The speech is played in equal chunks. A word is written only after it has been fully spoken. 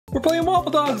We're playing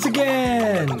Wobbledogs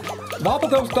again! Wobble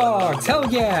those dogs, hell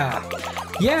yeah!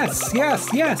 Yes, yes,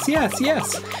 yes, yes,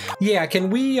 yes! Yeah,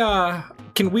 can we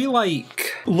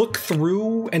like look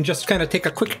through and just kind of take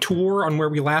a quick tour on where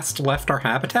we last left our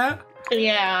habitat?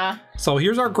 Yeah. So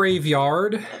here's our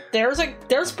graveyard. There's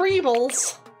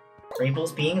Breebles.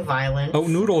 Breebles being violent. Oh,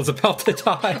 Noodle is about to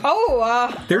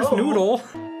die. There's Noodle.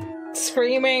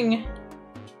 Screaming.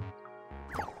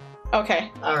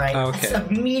 Okay. Alright, Okay. That's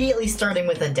immediately starting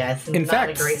with a death. In Not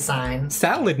fact, a great sign.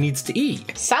 Salad needs to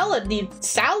eat. Salad needs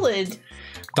salad.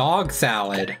 Dog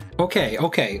salad.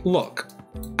 Okay, look.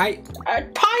 Pie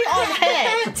on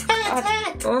head.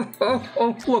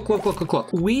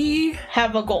 Look. We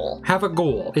Have a goal. have a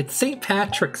goal. It's St.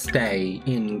 Patrick's Day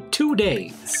in 2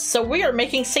 days. So we are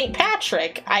making St.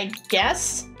 Patrick, I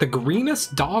guess. The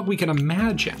greenest dog we can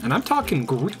imagine. And I'm talking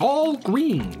all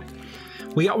green.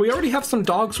 We already have some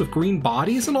dogs with green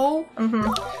bodies and all.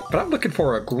 But I'm looking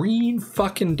for a green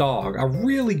fucking dog. A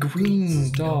really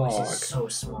green dog. This is so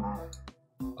small.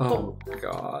 Oh,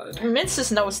 God.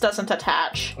 Mince's nose doesn't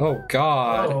attach. Oh,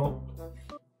 God. Oh.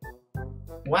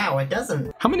 Wow, it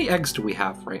doesn't. How many eggs do we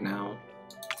have right now?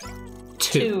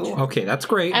 2. Two. Okay, that's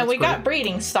great. And that's we great. got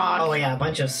breeding stock. Oh yeah, a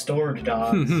bunch of stored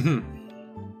dogs.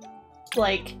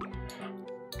 Like,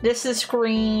 this is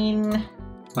green.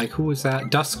 Like, who is that?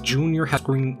 Dusk Jr. has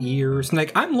green ears.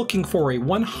 Like, I'm looking for a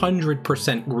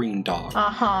 100% green dog.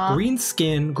 Uh-huh. Green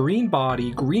skin, green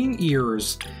body, green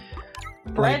ears.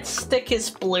 Breadstick is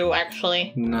blue,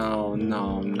 actually. No.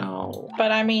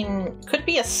 But, I mean, could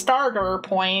be a starter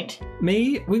point.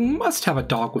 We must have a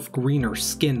dog with greener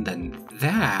skin than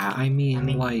that. I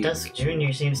mean, like... Dusk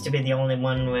Jr. seems to be the only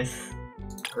one with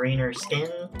greener skin.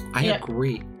 I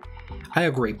agree.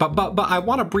 But I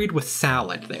want to breed with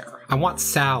Salad there. I want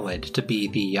Salad to be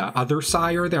the other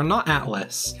sire there, not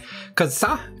Atlas. Because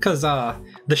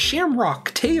the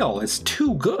Shamrock tail is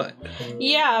too good.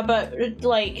 Yeah, but,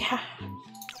 like,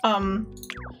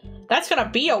 that's gonna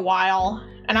be a while.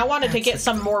 And I wanted to get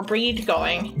some more breed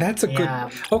going. That's a good...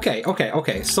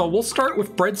 Okay. So we'll start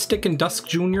with Breadstick and Dusk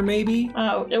Jr. maybe?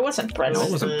 Oh, it wasn't breadstick. No,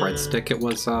 it wasn't Breadstick. It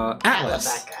was Atlas.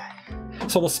 That guy.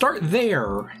 So we'll start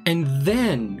there, and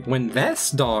then when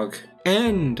this dog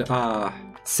and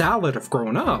Salad have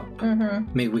grown up,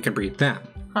 maybe we can breed them.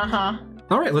 Uh-huh.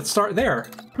 All right, let's start there.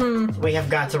 We have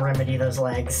got to remedy those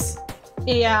legs.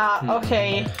 Yeah,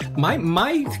 okay.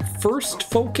 My first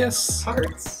focus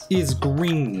Hearts. is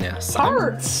greenness.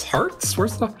 Hearts? Hearts?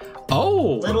 Where's the...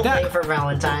 Oh! Little day for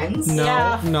Valentine's.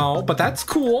 No, but that's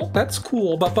cool.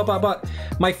 But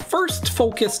my first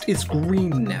focus is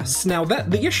greenness. Now,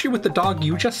 the issue with the dog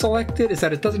you just selected is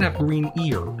that it doesn't have green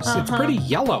ears. It's pretty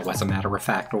yellow, as a matter of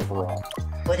fact, overall.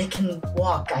 But it can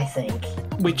walk, I think.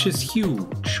 Which is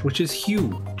huge.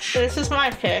 This is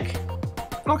my pick.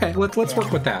 Okay, let's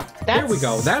work with that. There we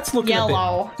go. That's looking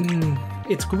yellow. a bit...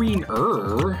 it's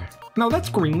greener. No, that's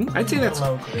green. I'd say that's...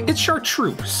 Green. It's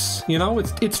chartreuse. You know,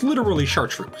 it's literally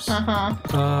chartreuse. Uh-huh.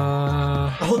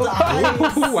 Oh, the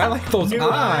eyes. Ooh, I like those New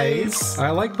eyes. I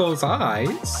like those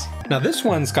eyes. Now, this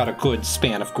one's got a good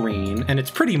span of green, and it's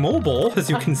pretty mobile, as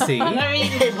you can see. I mean,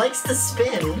 It likes to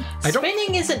spin.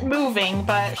 spinning isn't moving,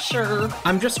 but sure.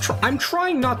 I'm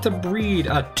trying not to breed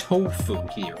a tofu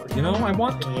here, you know? I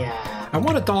want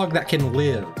a dog that can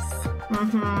live.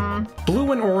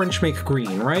 Blue and orange make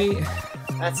green, right?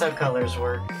 That's how colors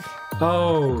work.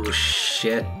 Oh,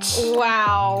 shit.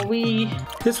 Wow,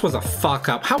 This was a fuck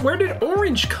up. Where did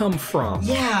orange come from?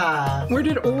 Yeah. Where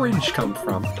did orange come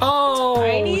from? Oh,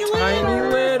 Tiny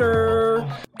litter.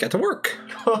 Get to work.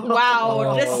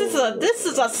 Wow, this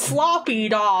is a sloppy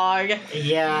dog.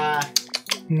 Yeah.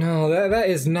 No, that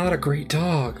is not a great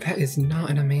dog. That is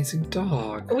not an amazing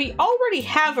dog. We already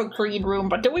have a green room,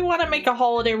 but do we want to make a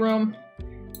holiday room?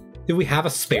 Do we have a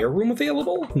spare room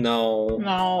available? No.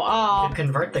 No,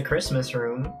 Convert the Christmas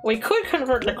room. we could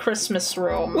convert the Christmas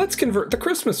room. Let's convert the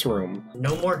Christmas room.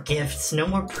 No more gifts, no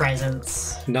more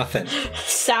presents. Nothing.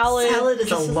 Salad. Salad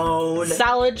is alone.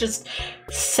 Salad just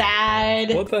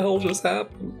sad. What the hell just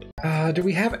happened? Do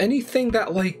we have anything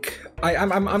that, like...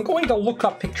 I'm going to look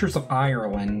up pictures of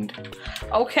Ireland.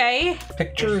 Okay.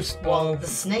 Pictures Well, of the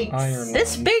snakes. Ireland.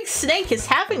 This big snake is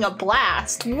having a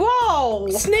blast. Whoa.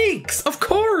 Snakes, of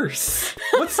course!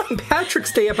 What's St.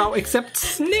 Patrick's Day about except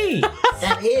snakes?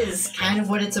 That is kind of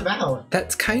what it's about.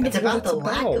 That's kind It's of what about it's the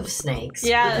about. lack of snakes.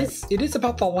 Yeah. It is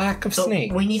about the lack of So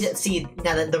snakes. we need to see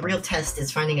now that the real test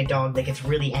is finding a dog that gets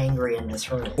really angry in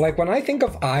this room. Like, when I think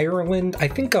of Ireland, I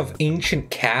think of ancient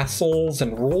castles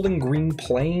and rolling green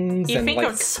plains You and, think like...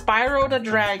 of Spyro the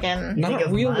Dragon. Not think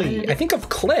of really. mud? I think of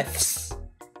cliffs.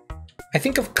 I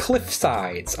think of cliff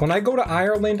sides. When I go to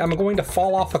Ireland, I'm going to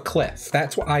fall off a cliff.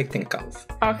 That's what I think of.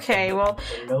 Okay, well,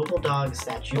 The noble dog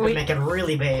statue. We make it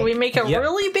really big. we make a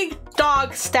really big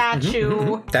dog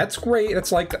statue. That's great.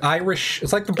 It's like Irish.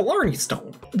 It's like the Blarney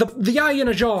Stone. The eye in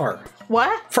a jar.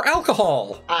 What? For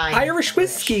alcohol. Irish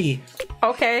whiskey.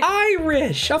 Okay.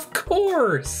 Irish, of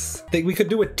course. We could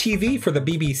do a TV for the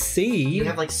BBC. You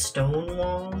have like stone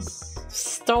walls.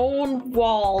 Stone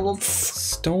walls.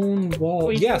 Stone wall.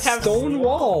 We Yes, do have stone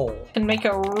wall. And make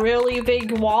a really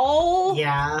big wall.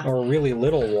 Yeah. Or a really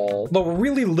little wall. The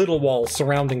really little wall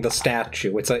surrounding the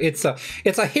statue. It's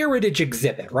a heritage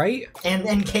exhibit, right? And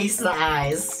encase the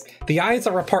eyes. The eyes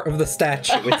are a part of the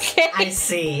statue. It's, Okay. I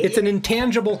see. it's an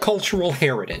intangible cultural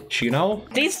heritage, you know?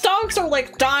 These dogs are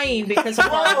like dying because of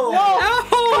Whoa.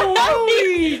 Oh,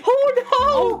 Ellie! Oh no!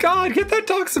 Oh god, get that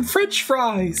dog some french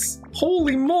fries!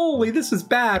 Holy moly, this is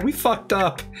bad. We fucked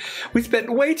up. We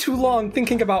spent way too long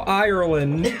thinking about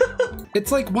Ireland.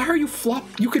 It's like, why are you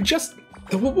You could just...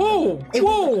 Whoa!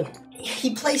 Whoa!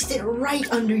 He placed it right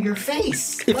under your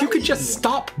face. If you could just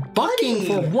stop bucking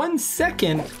for 1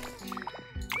 second...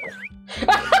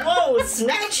 Whoa,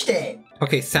 snatched it!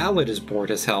 Okay, Salad is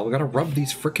bored as hell. We gotta rub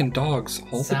these frickin' dogs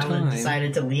all the Salad time.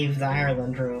 decided to leave the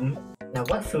Ireland room. Now,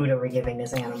 what food are we giving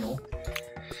this animal?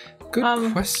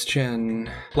 Good question.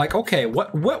 Like, okay,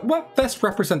 what best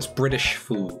represents British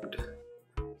food?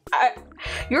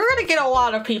 You're gonna get a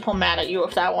lot of people mad at you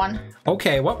with that one.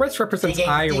 Okay, what best represents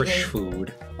Digging. Irish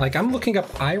food? Like, I'm looking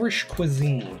up Irish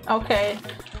cuisine. Okay.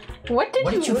 What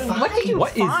did you find?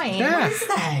 What is find? that? What is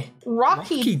that?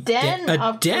 Rocky Den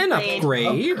A den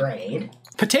upgrade? Upgrade?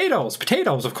 Potatoes,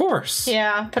 of course.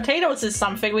 Yeah, potatoes is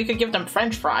something. We could give them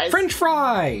French fries. French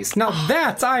fries! Now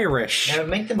that's Irish! That would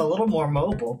make them a little more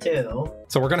mobile, too.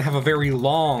 So we're gonna have a very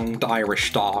long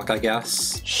Irish dog, I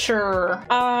guess. Sure.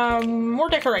 More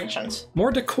decorations.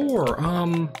 More decor,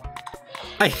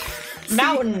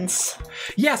 Mountains.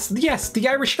 Yes, the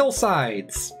Irish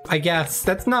hillsides. I guess.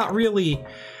 That's not really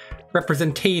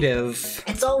representative.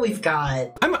 It's all we've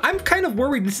got. I'm kind of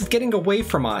worried this is getting away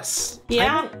from us.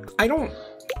 Yeah? I don't...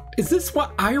 Is this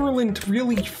what Ireland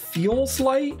really feels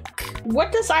like?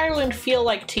 What does Ireland feel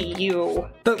like to you?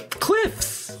 The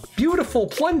cliffs! Beautiful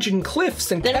plunging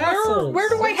cliffs and Then castles. where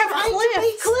do I have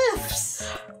cliffs?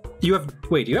 Cliffs!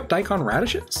 Wait, do you have daikon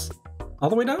radishes? All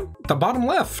the way down? The bottom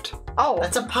left. Oh,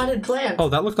 That's a potted plant. Oh,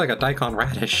 that looked like a daikon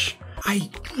radish.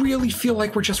 I really feel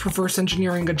like we're just reverse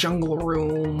engineering a jungle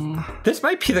room. This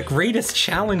might be the greatest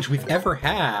challenge we've ever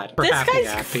had. For this Happy guy's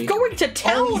Happy. going to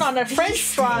town on a French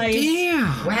feasting. fry.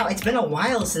 Yeah. Wow, it's been a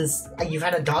while since you've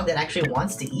had a dog that actually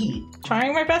wants to eat.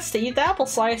 Trying my best to eat the apple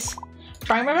slice.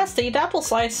 Trying my best to eat the apple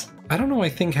slice. I don't know. I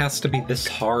think has to be this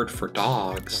hard for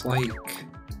dogs. Like,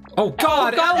 oh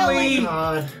God, God, Ellie!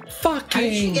 God. Fucking How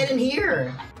did she get in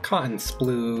here? cotton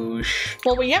sploosh.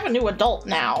 Well, we have a new adult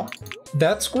now.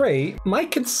 That's great. My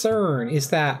concern is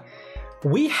that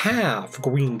we have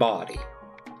green body.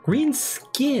 Green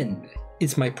skin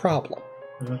is my problem.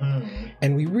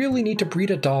 And we really need to breed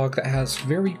a dog that has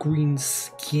very green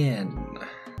skin.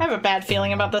 I have a bad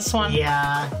feeling about this one.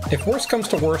 Yeah. If worse comes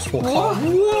to worse, we'll call...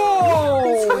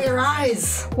 Whoa! Square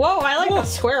eyes. Whoa, I like the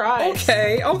square eyes.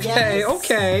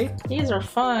 Okay. These are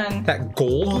fun. That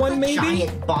gold Oh, one, the maybe?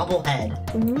 giant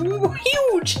bobblehead. Ooh,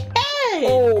 huge head!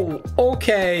 Oh,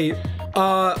 okay.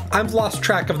 I've lost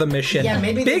track of the mission. Yeah,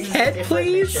 maybe Big this is a head, different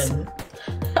please? mission.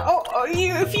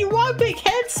 If you want big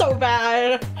head so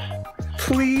bad.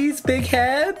 Please, big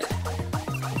head?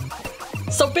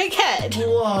 So big head.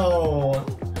 Whoa.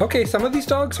 Okay, some of these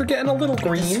dogs are getting a little The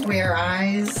green. square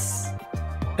eyes.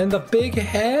 And the big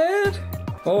head?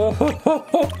 Oh,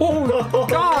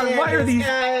 God, Man, why are these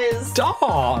guys?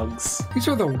 dogs? These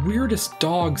are the weirdest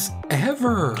dogs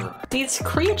ever. These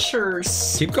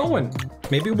creatures. Keep going.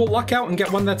 Maybe we'll luck out and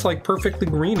get one that's like perfectly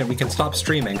green and we can stop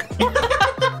streaming.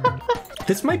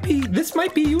 This might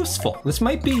be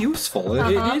useful.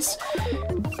 It is.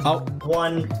 Oh,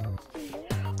 One.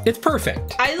 it's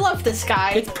perfect. I love this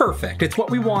guy. It's perfect. It's what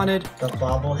we wanted. The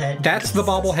bobblehead. That's the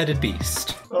bobbleheaded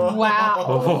beast.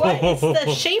 Wow. What is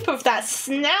the shape of that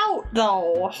snout,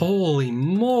 though? Holy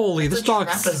moly, It's a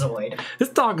trapezoid. this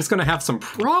dog is gonna have some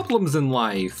problems in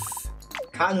life.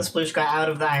 Cotton Sploosh got out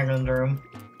of the Ireland room.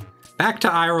 Back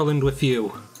to Ireland with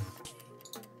you.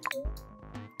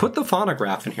 Put the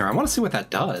phonograph in here. I want to see what that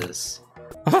does.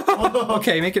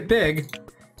 Okay, make it big.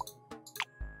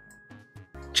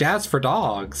 Jazz for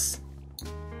dogs.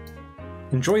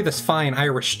 Enjoy this fine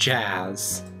Irish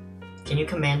jazz. Can you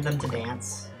command them to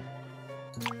dance?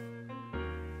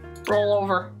 Roll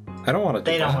over. I don't want to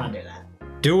do They that. don't want to do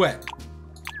that. Do it!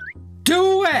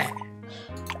 Do it!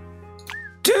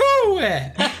 do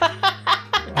it!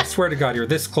 I swear to God, you're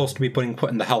this close to be put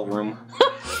in the hell room.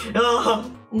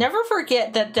 Oh, Never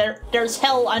forget that there's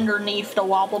hell underneath the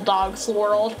Wobbledogs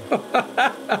world.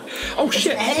 Oh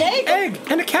shit! Egg? Egg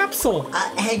and a capsule.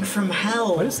 egg from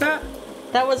hell. What is that?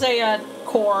 That was a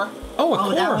core. Oh, a Oh,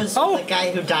 core. that was the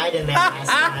guy who died in there last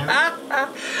time.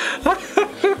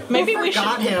 Maybe Who we should.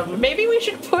 forgot him? Maybe we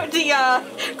should put the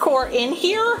core in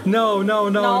here. No.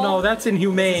 No? That's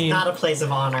inhumane. Not a place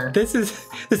of honor.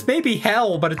 This may be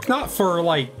hell, but it's not for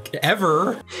like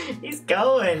ever. He's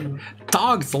going.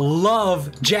 Dogs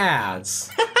love jazz.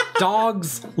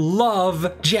 Dogs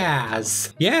love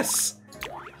jazz. Yes.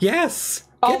 Yes.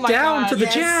 Oh Get my down God, to the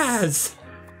yes. jazz.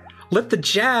 Let the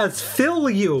jazz fill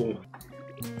you.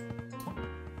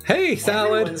 Hey,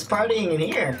 salad. Everyone's partying in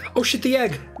here. Oh shit, the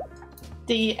egg.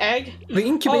 The egg. The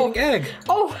incubating egg.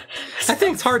 Oh, I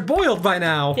think it's hard boiled by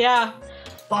now. yeah.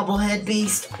 Bobblehead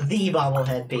beast. The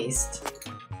bobblehead beast.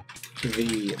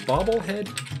 The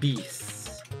bobblehead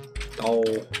beast. Oh.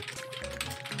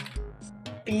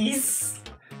 Beast.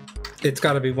 It's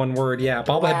got to be one word, yeah.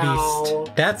 Bobblehead Wow.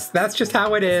 beast. That's just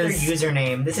how it Their is.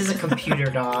 username. This is a computer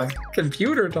dog.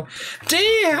 Computer dog.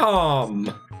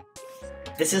 Damn.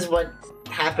 This is what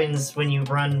happens when you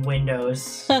run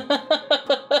Windows.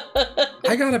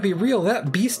 I gotta be real.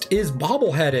 That beast is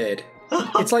bobbleheaded.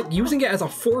 It's like using it as a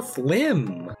fourth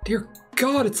limb. Dear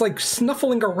God, it's like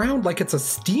snuffling around like it's a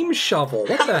steam shovel.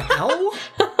 What the hell?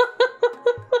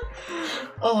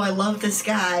 Oh, I love this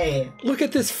guy. Look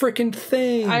at this frickin'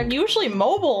 thing. I'm usually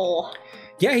mobile.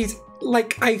 Yeah, he's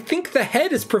like, I think the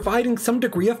head is providing some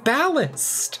degree of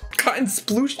ballast. Cotton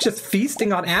Sploosh just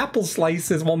feasting on apple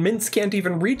slices while Mince can't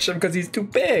even reach him because he's too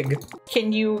big.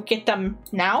 Can you get them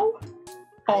now?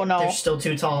 Oh no. They're still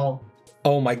too tall.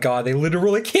 Oh my God, they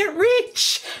literally can't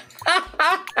reach.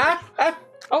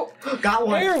 Oh, Got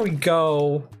one. There we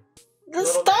go. the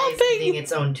Little guy's eating stomping.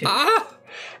 its own tooth. Ah,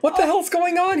 what the hell's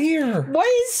going on here? What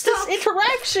is this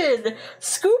interaction?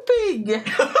 Scooping.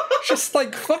 Just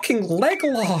like fucking leg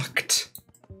locked.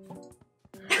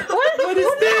 What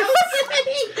is this?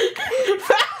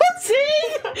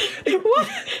 Bouncing? What?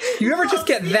 You ever just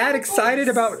get that excited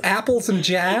about apples and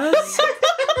jazz?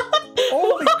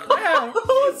 Holy crap.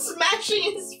 Oh, smashing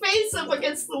his face up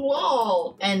against the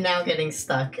wall. And now getting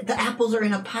stuck. The apples are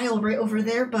in a pile right over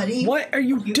there, buddy. What are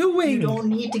you doing? You don't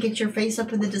need to get your face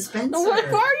up in the dispenser. Why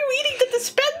are you eating the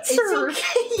dispenser? It's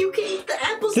okay. You can eat the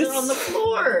apples that are on the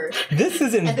floor. This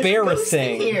is And there's a ghost in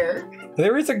embarrassing. here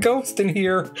There is a ghost in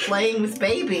here. playing with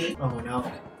baby. Oh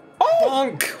no.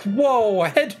 Bonk. Whoa,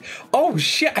 head. Oh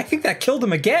shit, I think that killed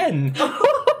him again.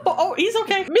 Oh, he's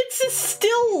okay. Mince is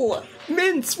still.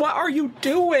 Mince, what are you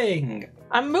doing?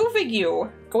 I'm moving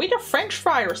you. Go eat a French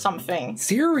fry or something.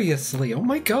 Seriously, oh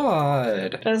my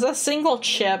God. There's a single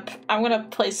chip. I'm gonna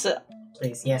place it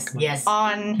Please, yes, yes.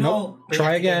 on. Nope, we try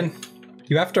have to again.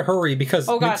 You have to hurry because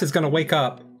Oh, God. Mince is gonna wake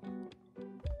up.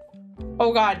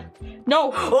 Oh God,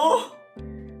 no! Oh!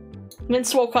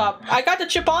 Mince woke up. I got the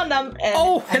chip on them. And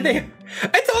Oh, and they...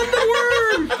 It's on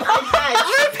the worm!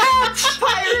 Eye patch!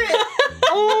 Pirate!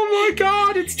 Oh my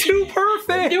God, it's too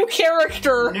perfect! New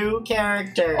character. New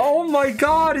character. Oh my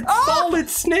God, it's Solid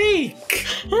Snake!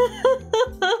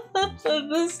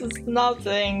 This is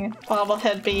nothing.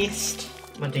 Bobblehead beast.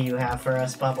 What do you have for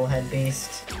us, Bobblehead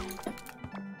Beast?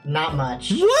 Not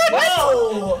much. What?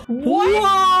 Whoa!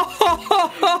 Whoa!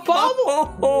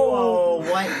 Whoa,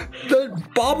 what? The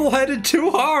bobbleheaded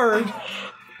too hard.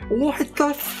 What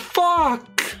the fuck?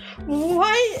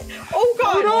 What? Oh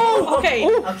God. Oh, no. Okay.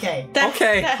 Oh. Okay. That,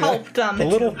 Okay. that helped them. A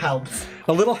little- helps.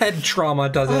 A little head trauma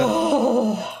does it.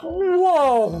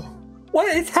 Whoa!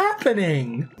 What is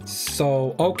happening?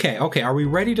 So, okay. Are we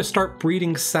ready to start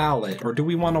breeding salad? Or do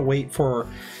we want to wait for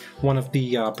one of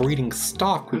the breeding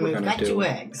stock we were We've going to got do? 2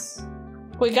 eggs.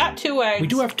 We got 2 eggs. We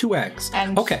do have 2 eggs.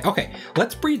 And- Okay.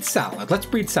 Let's breed salad. Let's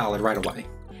breed salad right away.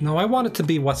 No, I want it to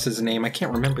be, what's his name? I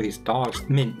can't remember these dogs.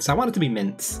 Mince. I want it to be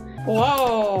Mince.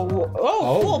 Whoa.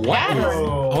 Oh, cool what pattern.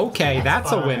 is- Okay,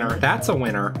 that's a fun. winner. That's a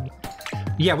winner.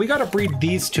 Yeah, we gotta breed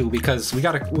these 2 because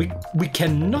we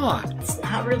cannot. It's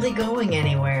not really going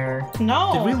anywhere.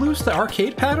 No. Did we lose the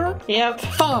arcade pattern? Yep.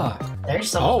 Fuck. There's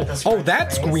someone with a Oh, scratch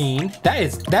that's face. green.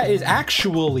 That is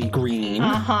actually green.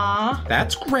 Uh-huh.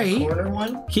 That's great. Corner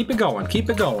one? Keep it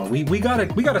going. We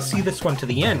gotta see this one to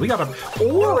the end. We got an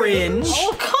orange.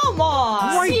 Oh, come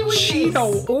on. White Seaweeds.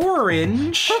 Cheeto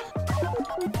orange.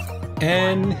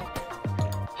 And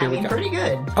I mean, pretty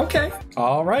good. okay.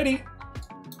 Alrighty.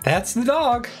 That's the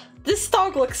dog. This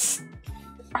dog looks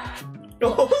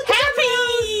Oh,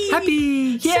 happy.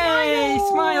 Happy! Yay! Smile!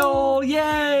 Smile!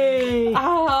 Yay!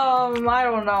 I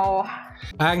don't know.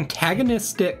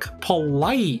 Antagonistic,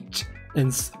 polite,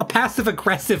 and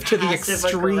passive-aggressive to the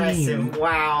extreme. Passive-aggressive,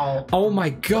 wow. Oh my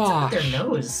What's up gosh. with their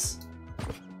nose?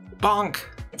 Bonk.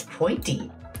 It's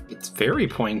pointy. It's very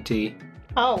pointy.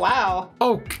 Oh, wow.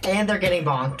 Oh, And they're getting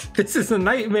bonked. this is a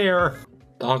nightmare.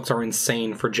 Dogs are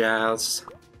insane for Jazz.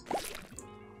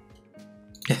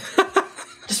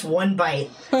 Just one bite.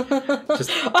 Just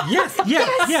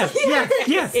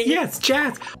yes,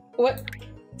 Jazz. What?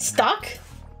 Stuck?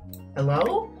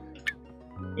 Hello?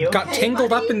 You Got okay, tangled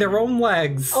buddy? up in their own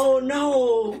legs. Oh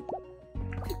no!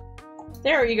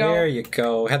 There you go. There you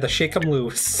go. Had to shake them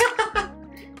loose.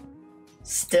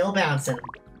 Still bouncing.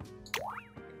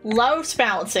 Loves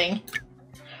bouncing.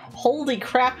 Holy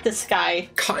crap, this guy.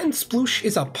 Cotton Sploosh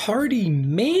is a party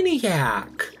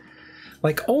maniac.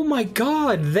 Like, oh my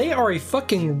god, they are a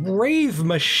fucking rave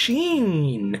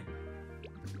machine.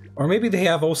 Or maybe they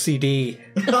have OCD.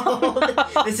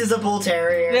 Oh, this is a bull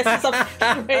terrier. This is a.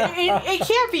 It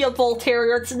can't be a bull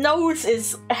terrier. Its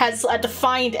nose has a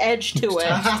defined edge to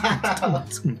it.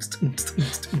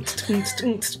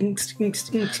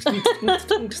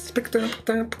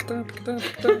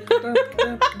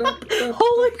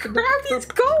 Holy crap, he's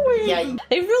going! Yeah.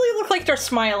 They really look like they're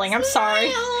smiling. I'm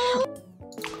sorry.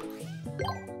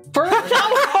 Burnt out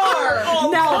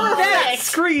car! Now that Perfect.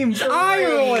 screams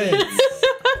Ireland!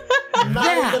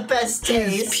 Not the best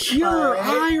Is taste. pure but-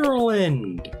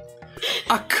 Ireland!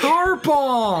 A car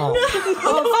bomb! Of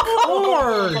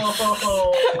course!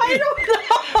 Oh, I don't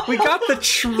know. We got the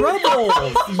troubles!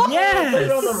 put it on the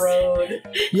Yes! road.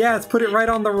 Yes, put it right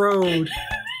on the road.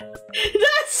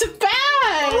 That's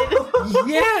bad.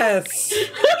 Yes!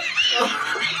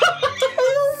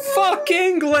 Fuck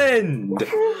England!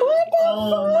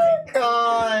 Oh my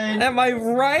god. Am I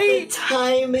right?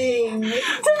 Timing.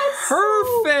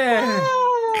 Perfect!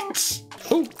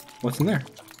 Oh, what's in there?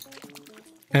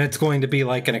 And it's going to be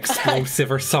like an explosive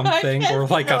or something, or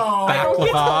like a No, I I don't get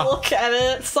to baklava. look at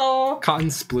it, so. Cotton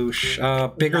sploosh.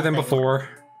 Bigger than Nothing. before.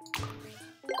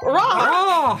 Rock!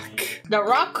 Rock! The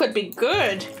rock could be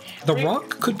good. The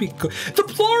rock could be good. The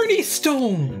Blarney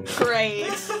Stone! Great.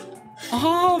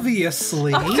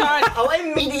 Obviously. Oh, God. Oh,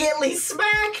 immediately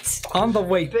smacked. On the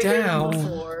way Bigger than down.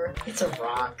 before. It's a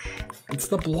rock. It's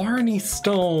the Blarney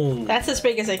Stone. That's as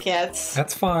big as it gets.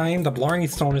 That's fine. The Blarney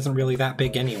Stone isn't really that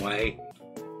big anyway.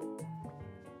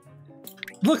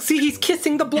 Look, see, he's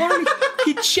kissing the Blarney.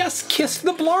 He just kissed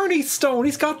the Blarney Stone.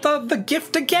 He's got the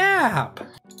gift of gab.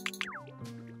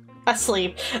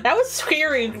 Asleep. That was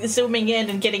scary zooming in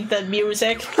and getting the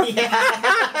music.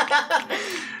 Yeah.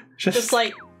 Just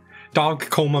like. dog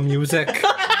coma music.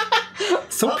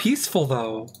 So peaceful,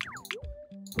 though.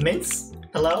 Mince?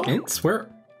 Hello? Mince, where?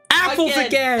 Apples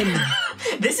again!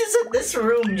 This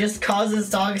room just causes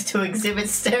dogs to exhibit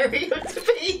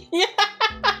stereotypy. Yeah.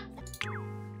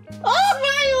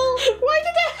 Oh, why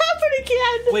did that happen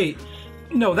again? Wait,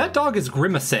 no, that dog is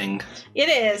grimacing. It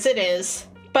is.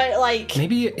 But like,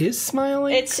 Maybe it is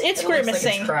smiling? it's It looks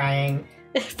grimacing. like it's crying.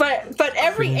 But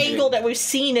every Cringy. angle that we've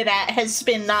seen it at has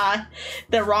been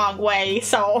the wrong way.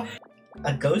 So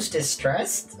A ghost is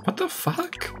stressed? What the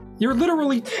fuck? You're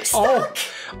literally... Oh,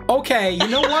 okay, you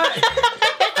know what?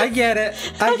 I get it.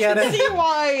 I get see it.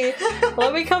 why.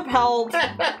 Let me come help.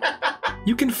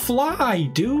 You can fly,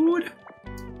 dude.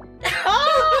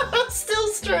 Oh! Still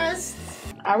stressed.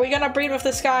 Are we gonna breed with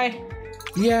this guy?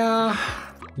 Yeah.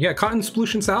 Yeah, cotton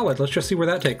sploosh salad. Let's just see where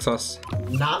that takes us.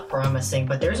 Not promising,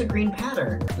 but there's a green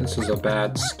pattern. This is a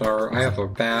bad start. I have a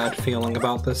bad feeling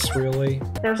about this, really.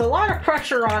 There's a lot of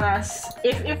pressure on us.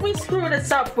 If we screw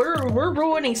this up, we're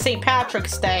ruining St.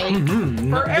 Patrick's Day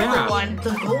for everyone.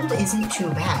 The gold isn't too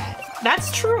bad.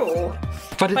 That's true.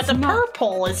 But it's But the not.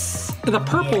 purple is. The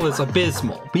purple is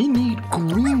abysmal. We need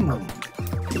green.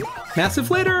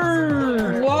 Massive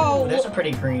litter! Whoa! There's a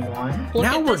pretty green one. Look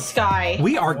Now at we're- this guy.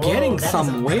 We are Whoa, getting that's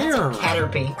somewhere. A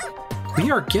Caterpie. We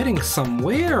are getting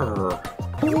somewhere.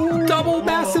 Double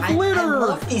massive I litter.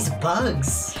 love these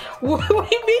bugs. We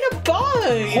made a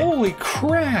bug. Holy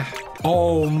crap.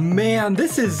 Oh man,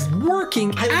 this is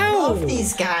working I out. love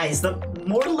these guys. The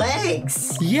more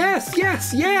legs. Yes,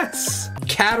 yes, yes.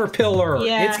 Caterpillar.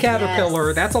 Yeah. It's Caterpillar.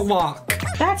 Yes. That's a lock.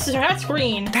 That's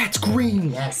green. That's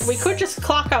green. Yes. We could just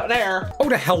clock out there. Oh,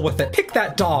 to hell with it. Pick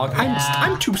that dog. Yeah.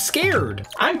 I'm too scared.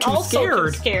 I'm too also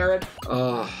scared. too scared.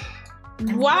 Ugh.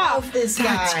 Wow, Love this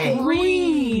That's guy.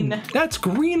 green. That's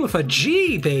green with a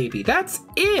G, baby. That's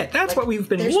it. That's what we've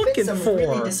been There's looking been some for.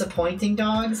 really disappointing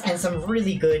dogs and some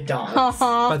really good dogs.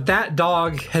 Uh-huh. But that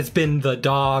dog has been the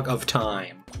dog of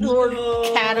time. Lord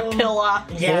No. Caterpillar.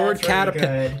 Yeah, Lord that's really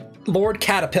Caterpillar. good. Lord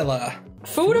Caterpillar.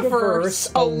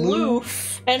 Foodiverse,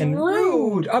 aloof, and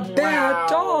rude. A bad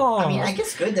dog. I mean, I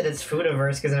guess good that it's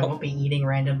Foodiverse because it won't be eating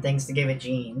random things to give it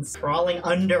genes. Crawling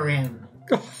under him.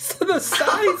 So the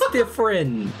size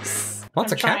difference.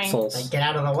 Lots I'm of trying. capsules. Like, get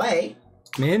out of the way.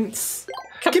 Mints.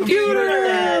 Computer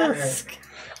desk.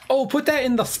 Oh, put that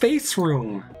in the space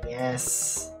room.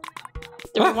 Yes.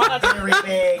 Do we want a Very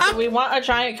big. Do we want a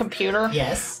giant computer?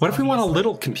 Yes. What if we want a obviously.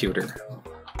 little computer?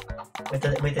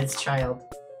 With its child?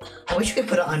 I wish we could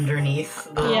put it underneath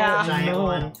the Yeah. giant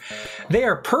one. They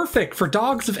are perfect for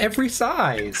dogs of every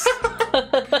size.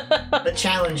 The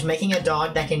challenge, making a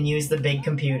dog that can use the big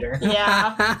computer.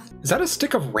 Yeah. Is that a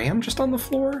stick of RAM just on the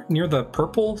floor near the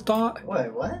purple dot?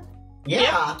 What?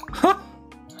 Yeah. Huh?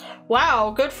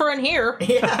 Wow, good for in here.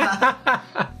 Yeah.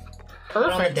 Put it on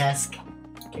the Perfect. desk.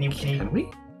 Can you? Can we?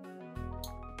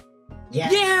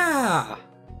 Yes. Yeah!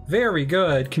 Very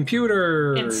good.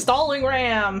 Computer. Installing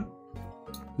RAM.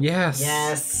 Yes.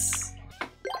 Yes.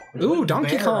 Ooh,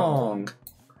 Donkey Barrel. Kong.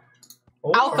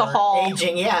 Or Alcohol.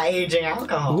 aging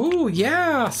alcohol. Ooh,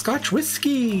 yeah. Scotch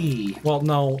whiskey. Well,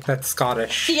 no, that's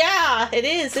Scottish. Yeah, it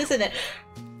is, isn't it?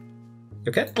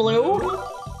 Okay. Blue?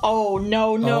 Oh,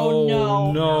 no, no, Oh,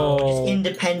 no. no. Just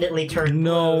independently turned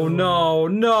No, blue. no,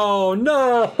 no,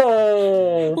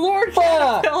 no. Lord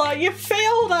Caterpillar, you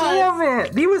failed us! Damn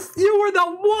it. You were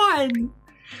the one.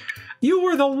 You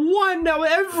were the one that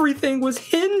everything was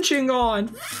hinging on.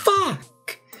 Fuck.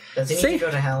 Does he need See? to go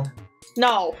to hell?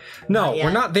 No, No, Not yet.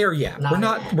 we're not there yet.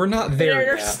 Not yet. We're not there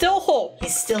there's yet. still hope.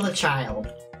 He's still a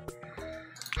child.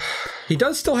 He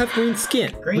does still have green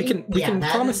skin. We can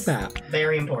that promise is that.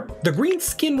 Very important. The green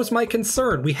skin was my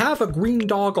concern. We have a green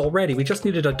dog already. We just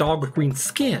needed a dog with green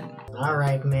skin. All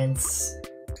right, Mince.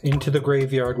 Into the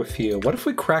graveyard with you. What if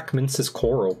we crack Mince's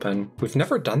core open? We've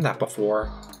never done that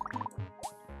before.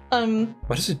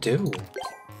 What does it do?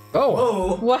 Oh,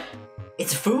 Whoa! What?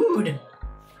 It's food.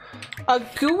 A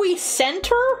gooey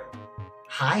center?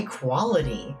 High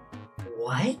quality.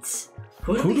 What?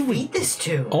 Who Who do do we we- feed this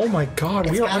to? oh my God!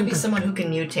 It's We are gotta be under. someone who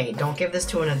can mutate. Don't give this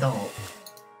to an adult.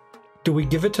 Do we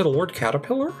give it to the Lord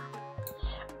Caterpillar?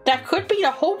 That could be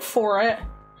the hope for it.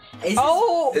 Is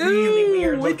Oh! this really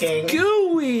weird Ooh, looking? It's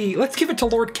gooey. Let's give it to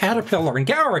Lord Caterpillar and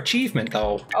get our achievement,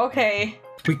 though. Okay.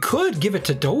 We could give it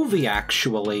to Dovey,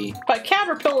 actually. But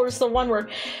Caterpillar's the one where...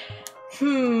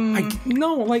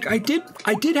 I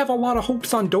did have a lot of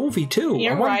hopes on Dovey too.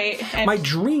 You're right. And, my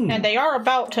dream. and they are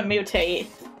about to mutate.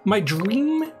 My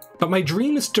dream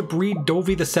is to breed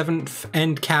Dovey the 7th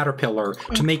and Caterpillar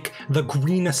to make the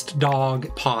greenest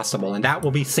dog possible, and that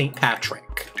will be St.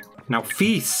 Patrick. Now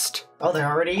feast. Oh, they're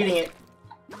already eating it.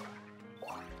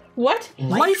 What?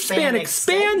 Lifespan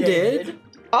expanded.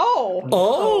 Oh!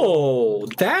 Oh,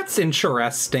 that's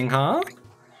interesting, huh?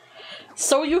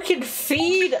 So you can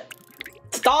feed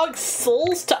dogs'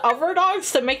 souls to other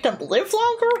dogs to make them live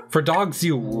longer? For dogs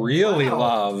you really Wow.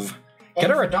 love. And Get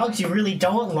her for a dogs you really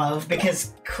don't love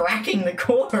because cracking the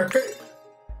core.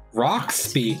 rock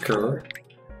speaker.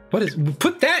 What is?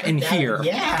 Put that in here.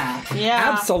 Yeah. Yeah.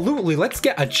 Absolutely. Let's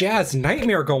get a jazz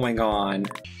nightmare going on.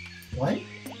 What?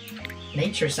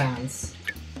 Nature sounds.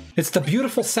 It's the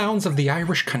beautiful sounds of the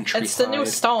Irish countryside. It's the new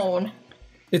stone.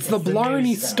 It's the It's the Blarney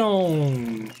new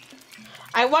Stone.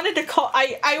 I wanted to call...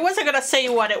 I wasn't going to say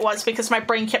what it was because my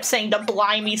brain kept saying the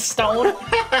Blimey Stone.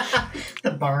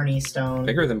 The Barney Stone.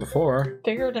 Bigger than before.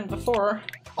 Bigger than before.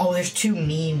 Oh, there's two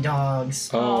mean dogs.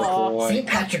 Oh Aw. boy. St.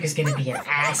 Patrick is gonna be an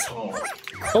asshole.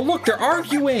 Oh look, they're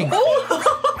arguing.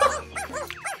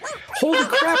 Holy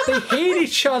crap, they hate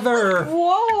each other.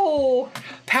 Whoa!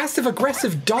 Passive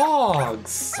aggressive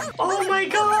dogs. Oh my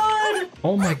god!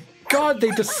 Oh my god,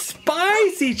 they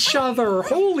despise each other.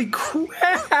 Holy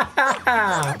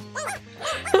crap.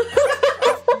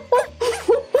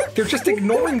 They're just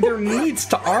ignoring their needs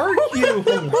to argue.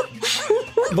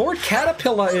 Lord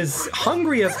Caterpillar is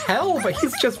hungry as hell, but he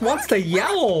just wants to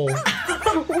yell.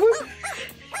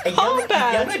 A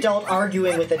young adult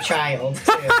arguing with a child,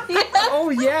 too. Oh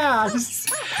yeah, it's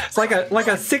like a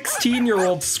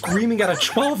 16-year-old screaming at a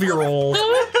 12-year-old.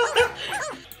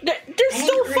 They're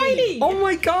still Angry. fighting! Oh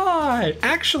my god!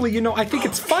 Actually, I think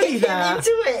it's funny that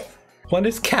Into it! one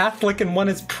is Catholic and one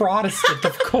is Protestant,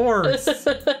 of course.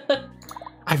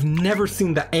 I've never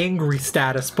seen the angry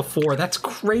status before. That's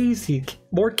crazy.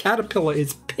 Lord Caterpillar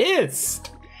is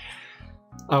pissed.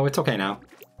 Oh, it's okay now.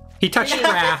 He touched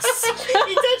grass.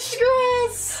 He touched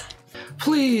grass!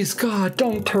 Please, God,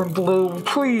 don't turn blue.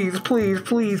 Please, please,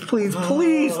 please, please,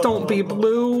 please don't be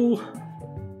blue.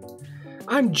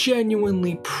 I'm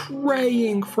genuinely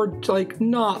praying for,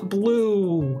 not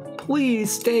blue.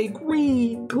 please stay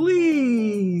green,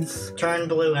 please. Turn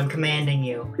blue. I'm commanding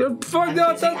you. I'm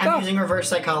using reverse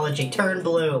psychology. Turn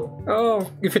blue.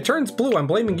 Oh, if it turns blue, I'm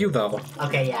blaming you though.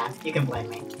 Okay, yeah, you can blame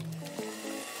me.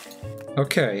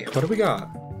 Okay, what do we got?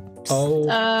 Oh,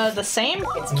 the same?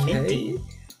 It's minty.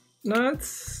 no,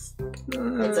 It's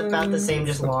about the same,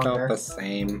 just longer. About the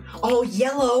same. Oh,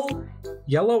 yellow.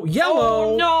 Yellow.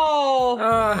 Oh no!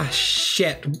 Ah,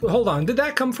 shit. Hold on. Did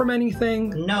that come from anything?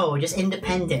 No, just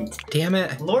independent. Damn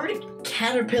it. Lord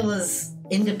Caterpillar's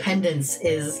independence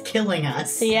is killing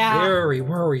us. Yeah. Very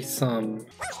worrisome.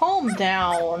 Calm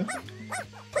down.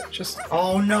 Just.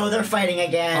 Oh no, they're fighting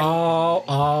again.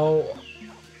 Oh.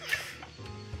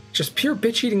 Just pure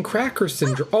bitch-eating cracker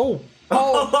syndrome. Oh.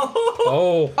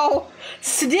 Oh,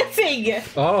 sniffing!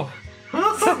 Oh.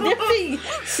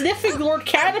 Sniffing Lord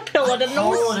Caterpillar.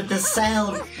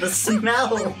 The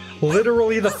smell.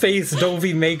 Literally the face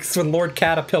Dovey makes when Lord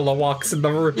Caterpillar walks in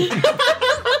the room.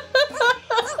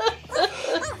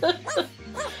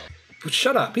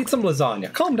 Shut up. Eat some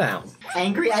lasagna. Calm down.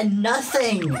 Angry at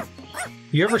nothing.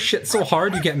 You ever shit so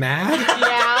hard you get mad?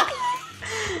 Yeah.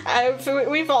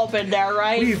 We've all been there,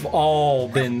 right? We've all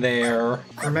been there.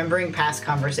 Remembering past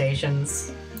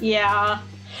conversations. Yeah.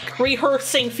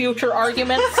 Rehearsing future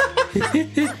arguments.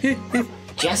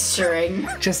 Gesturing.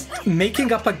 Just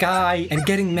making up a guy and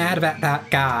getting mad about that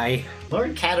guy.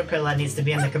 Lord Caterpillar needs to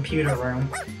be in the computer room.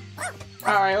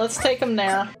 Alright, let's take him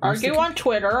there. Argue on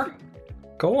Twitter.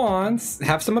 Go on.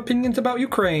 Have some opinions about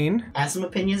Ukraine. Have some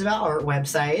opinions about art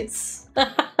websites.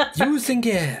 Using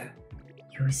it.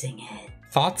 Using it.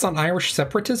 Thoughts on Irish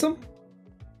separatism?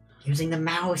 Using the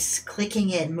mouse, clicking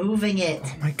it, moving it.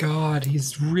 Oh my god,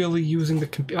 he's really using the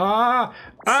computer.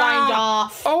 Signed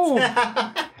off. Oh!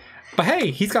 But hey,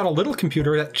 he's got a little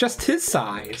computer that's just his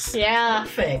size. Yeah.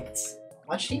 Perfect.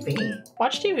 Watch TV.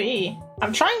 Watch TV.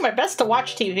 I'm trying my best to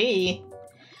watch TV.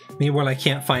 Me when I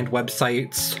can't find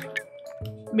websites.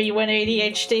 Me when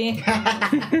ADHD.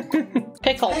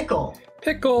 Pickle. Pickle.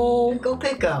 Pickle. Pickle,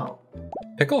 pickle.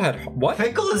 Pickle had what?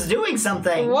 Pickle is doing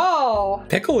something. Whoa.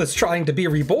 Pickle is trying to be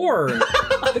reborn.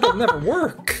 I think it'll never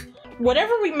work.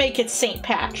 Whatever we make it St.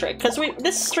 Patrick, because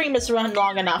this stream has run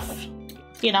long enough.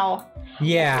 You know.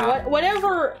 Yeah.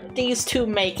 Whatever these two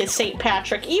make is St.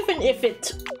 Patrick, even if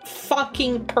it's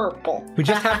fucking purple. We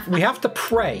have to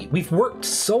pray. We've worked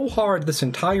so hard this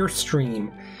entire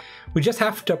stream. We just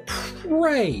have to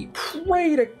pray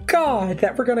to God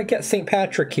that we're gonna get St.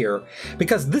 Patrick here,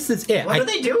 because this is it. What are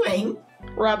they doing?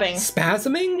 Rubbing.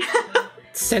 Spasming?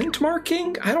 Scent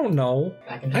marking? I don't know.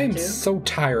 I am too. so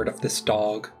tired of this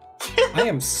dog. I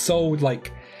am so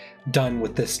done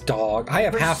with this dog.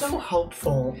 We're so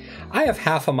hopeful. I have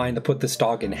half a mind to put this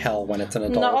dog in hell when it's an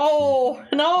adult.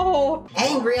 No.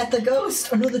 Angry at the ghost.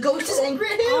 Oh no, the ghost is angry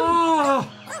at him. Ah,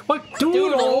 what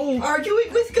doodle?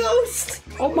 Arguing with ghost.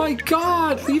 Oh my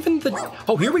god, even the...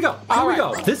 Oh, here we go. Here we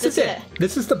go. This is it.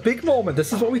 This is the big moment.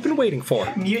 This is what we've been waiting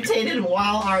for. Mutated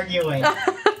while arguing.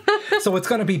 So it's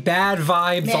going to be bad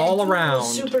vibes Man, all Doodle around.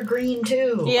 is super green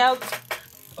too. Yep.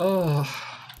 Oh,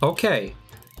 okay.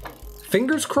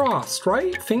 Fingers crossed,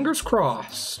 right? Fingers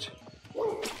crossed.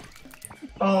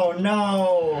 Oh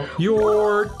no.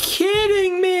 You're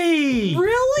kidding me!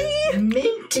 Really?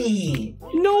 Minty.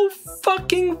 No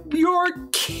fucking... You're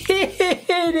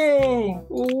kidding!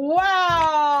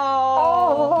 Wow.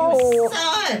 You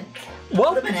suck.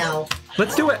 Well, Put him in hell.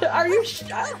 let's do it. Are you...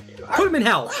 Put him in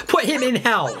hell. Put him in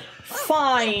hell.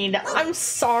 Fine. I'm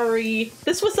sorry.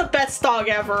 This was the best dog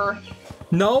ever.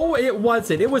 No, it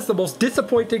wasn't. It was the most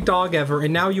disappointing dog ever,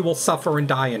 and now you will suffer and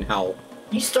die in hell.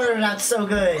 You started out so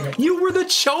good. You were the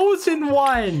chosen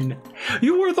one!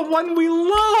 You were the one we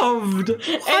loved!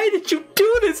 Why did you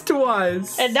do this to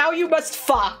us? And now you must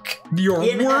fuck. Your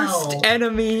In worst hell.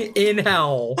 enemy in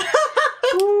hell.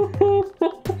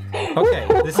 Okay,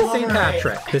 this is St.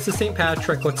 Patrick. This is St.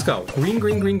 Patrick. Let's go. Green,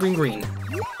 green, green, green, green.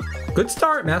 Good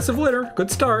start. Massive litter. Good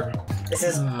start. This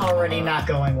is already not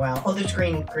going well. Oh, there's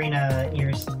green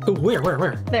ears. Ooh,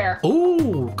 where? There.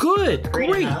 Ooh, good.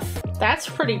 Green Great. enough. That's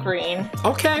pretty green.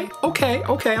 Okay.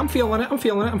 I'm feeling it.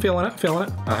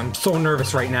 I'm so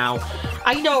nervous right now.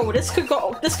 I know. This could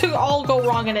all go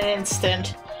wrong in an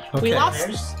instant. Okay.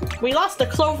 We lost the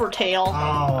clover tail.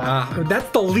 Oh. That's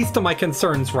the least of my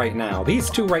concerns right now. These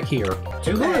two right here.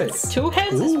 Two Good. heads. 2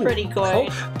 heads is Ooh. pretty good.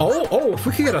 Oh, if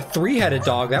we could get a 3-headed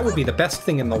dog, that would be the best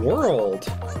thing in the world.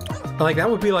 Like, that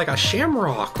would be like a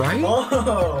shamrock, right?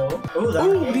 Oh. Ooh, that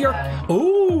Ooh,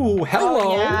 ooh,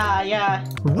 hello. Oh, yeah.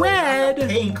 Red.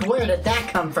 Pink. Where did that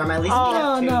come from? At least we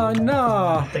have two.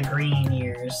 No. The green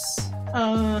ears.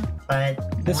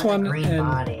 But This I want one a green and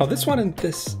body. oh, this one and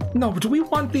this. No, do we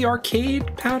want the arcade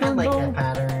I pattern like though? that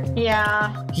pattern.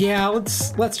 Yeah. Yeah,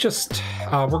 let's just.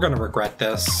 We're gonna regret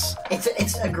this.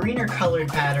 It's a greener colored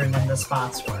pattern than the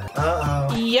spots were.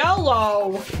 Uh-oh.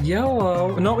 Yellow.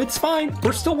 Yellow. No, it's fine.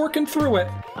 We're still working through it.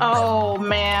 Oh,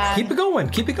 man. Keep it going.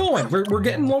 Keep it going. We're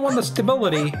getting low on the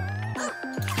stability.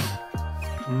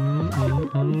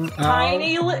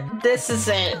 Tiny this is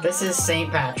it. This is St.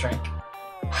 Patrick.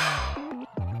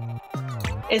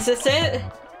 Is this it?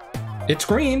 It's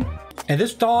green, and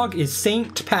this dog is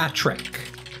Saint Patrick.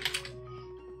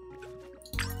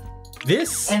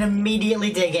 This And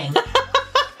immediately digging.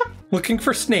 looking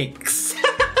for snakes.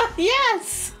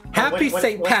 Yes. Happy What-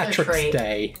 St. what's their Patrick's trait?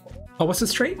 Day. Oh, what's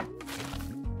his trait?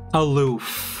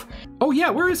 Aloof. Oh yeah,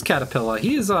 where is Caterpillar?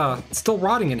 He is still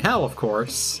rotting in hell, of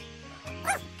course.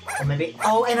 Or maybe.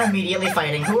 Oh, and immediately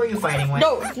fighting. Who are you fighting with?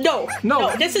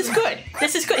 No. This is good.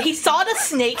 This is good. He saw the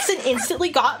snakes and instantly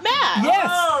got mad. Yes.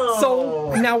 Oh.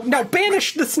 So now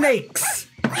banish the snakes.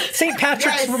 St.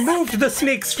 Patrick's Yes. removed the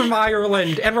snakes from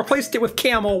Ireland and replaced it with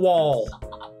camel wall.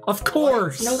 Of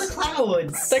course. No, the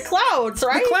clouds. The clouds,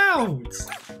 right? The clouds.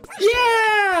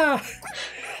 Yeah.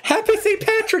 Happy St.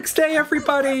 Patrick's Day,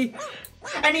 everybody.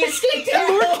 And he escaped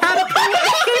Lord hell. Caterpillar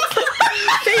escaped from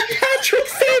St. Patrick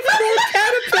saved Lord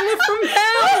Caterpillar from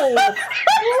hell.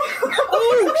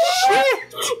 Oh shit!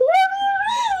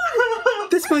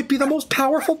 This might be the most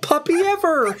powerful puppy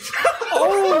ever.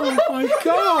 Oh my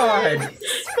god!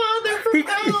 Father from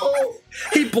hell.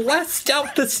 He blessed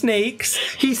out the snakes.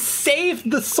 He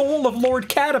saved the soul of Lord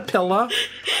Caterpillar.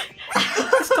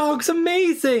 This dog's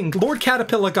amazing. Lord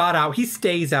Caterpillar got out. He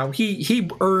stays out. He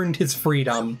earned his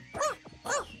freedom.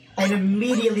 And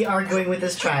immediately arguing with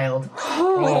his child.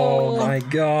 Oh my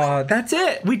god. That's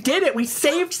it. We did it. We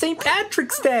saved St.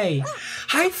 Patrick's Day.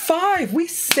 High five. We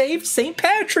saved St.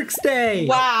 Patrick's Day.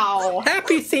 Wow.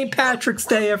 Happy St. Patrick's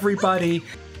Day, everybody.